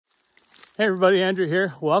Hey everybody, Andrew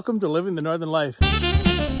here. Welcome to Living the Northern Life.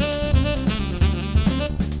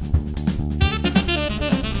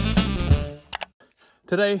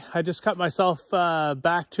 Today, I just cut myself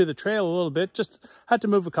back to the trail a little bit. Just had to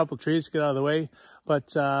move a couple trees to get out of the way.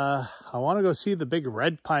 But I want to go see the big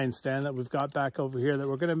red pine stand that we've got back over here that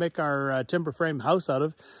we're going to make our timber frame house out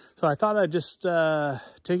of. So I thought I'd just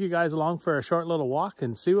take you guys along for a short little walk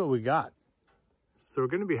and see what we got. So we're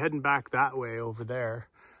going to be heading back that way over there.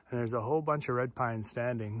 And there's a whole bunch of red pine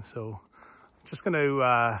standing. So I'm just going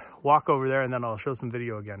to walk over there and then I'll show some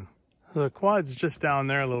video again. So the quad's just down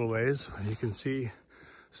there a little ways. You can see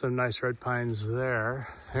some nice red pines there.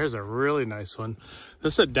 Here's a really nice one.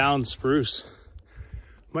 This is a down spruce.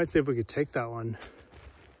 Might see if we could take that one.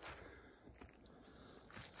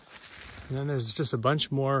 And then there's just a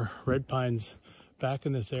bunch more red pines back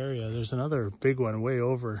in this area. There's another big one way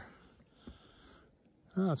over.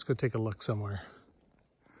 Oh, let's go take a look somewhere.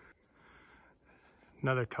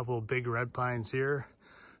 Another couple of big red pines here.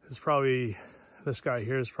 This guy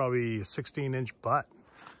here is probably a 16-inch butt.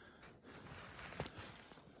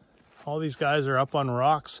 All these guys are up on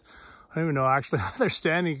rocks. I don't even know actually how they're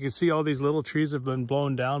standing. You can see all these little trees have been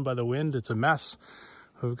blown down by the wind. It's a mess.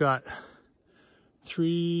 We've got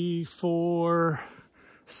 3, 4,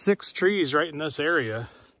 6 trees right in this area.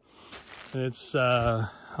 And it's, I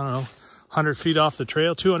don't know, 100 feet off the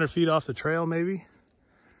trail, 200 feet off the trail maybe.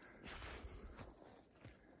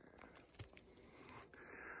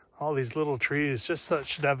 All these little trees, just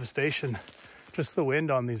such devastation. Just the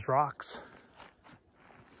wind on these rocks.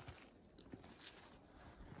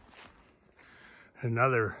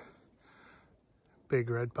 Another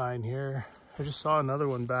big red pine here. I just saw another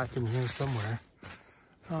one back in here somewhere.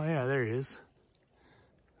 Oh yeah, there he is.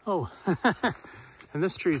 Oh, and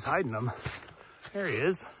this tree's hiding them. There he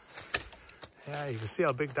is. Yeah, you can see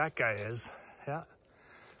how big that guy is. Yeah.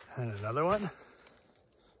 And another one.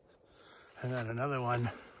 And then another one.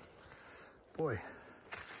 Boy.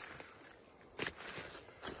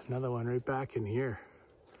 Another one right back in here.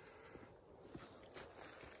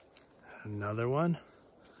 Another one.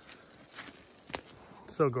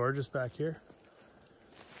 So gorgeous back here.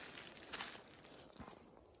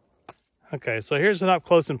 Okay, so here's an up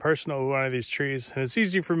close and personal with one of these trees. And it's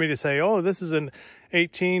easy for me to say, oh, this is an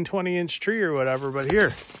 18, 20-inch tree or whatever, but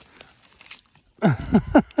here.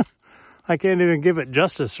 I can't even give it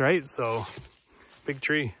justice, right? So, big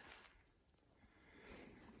tree.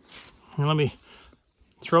 And let me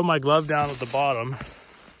throw my glove down at the bottom.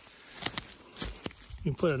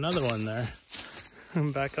 You can put another one there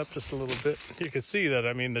and back up just a little bit. You can see that,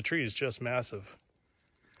 I mean, the tree is just massive.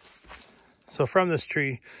 So from this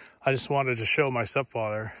tree, I just wanted to show my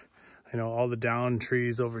stepfather, you know, all the down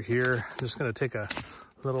trees over here. I'm just going to take a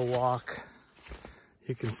little walk.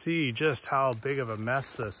 You can see just how big of a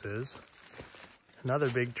mess this is. Another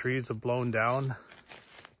big trees have blown down.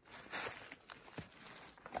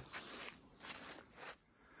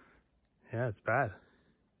 Yeah, it's bad.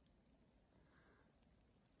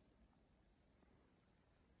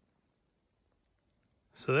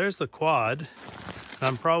 So there's the quad.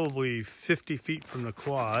 I'm probably 50 feet from the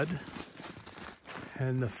quad.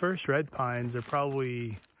 And the first red pines are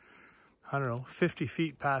probably, I don't know, 50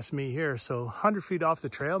 feet past me here. So 100 feet off the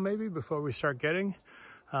trail maybe before we start getting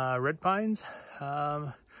red pines.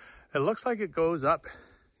 It looks like it goes up,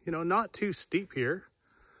 you know, not too steep here.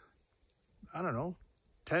 I don't know,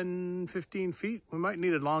 10, 15 feet. We might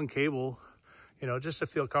need a long cable, you know, just to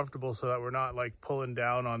feel comfortable so that we're not like pulling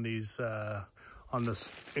down on these on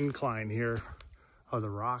this incline here of the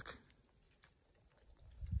rock.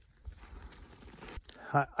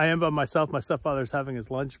 I am by myself. My stepfather's having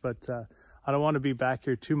his lunch, but I don't want to be back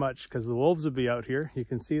here too much because the wolves will be out here. You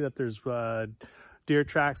can see that there's deer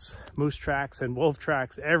tracks, moose tracks, and wolf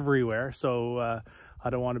tracks everywhere. So I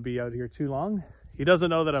don't want to be out here too long. He doesn't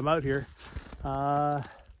know that I'm out here. Oh,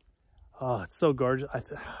 it's so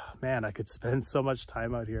gorgeous. Man, I could spend so much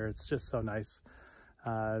time out here. It's just so nice.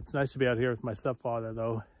 It's nice to be out here with my stepfather,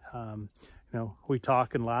 though. You know, we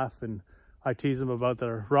talk and laugh, and I tease him about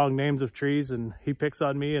the wrong names of trees, and he picks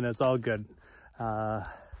on me, and it's all good.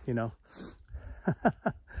 You know,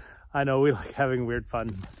 I know we like having weird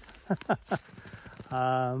fun.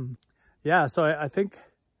 Yeah, so I think,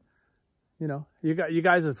 you know, you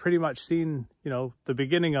guys have pretty much seen, you know, the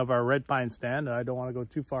beginning of our red pine stand. I don't want to go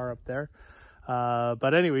too far up there.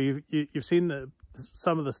 But anyway, you've seen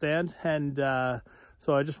some of the stand, and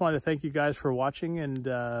so I just want to thank you guys for watching and,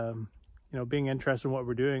 you know, being interested in what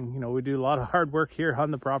we're doing. You know, we do a lot of hard work here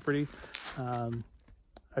on the property.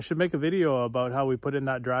 I should make a video about how we put in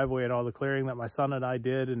that driveway and all the clearing that my son and I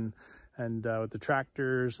did, and with the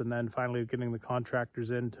tractors, and then finally getting the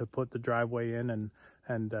contractors in to put the driveway in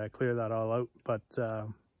and clear that all out. But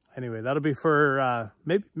anyway, that'll be for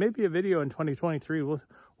maybe a video in 2023.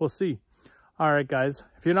 We'll see. All right, guys,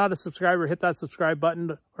 if you're not a subscriber, hit that subscribe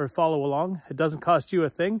button or follow along. It doesn't cost you a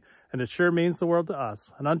thing, and it sure means the world to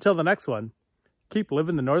us. And until the next one, keep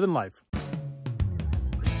living the Northern life.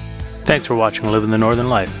 Thanks for watching Living the Northern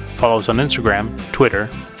Life. Follow us on Instagram, Twitter,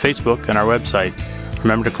 Facebook, and our website.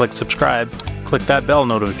 Remember to click subscribe, click that bell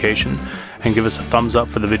notification, and give us a thumbs up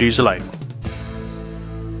for the videos you like.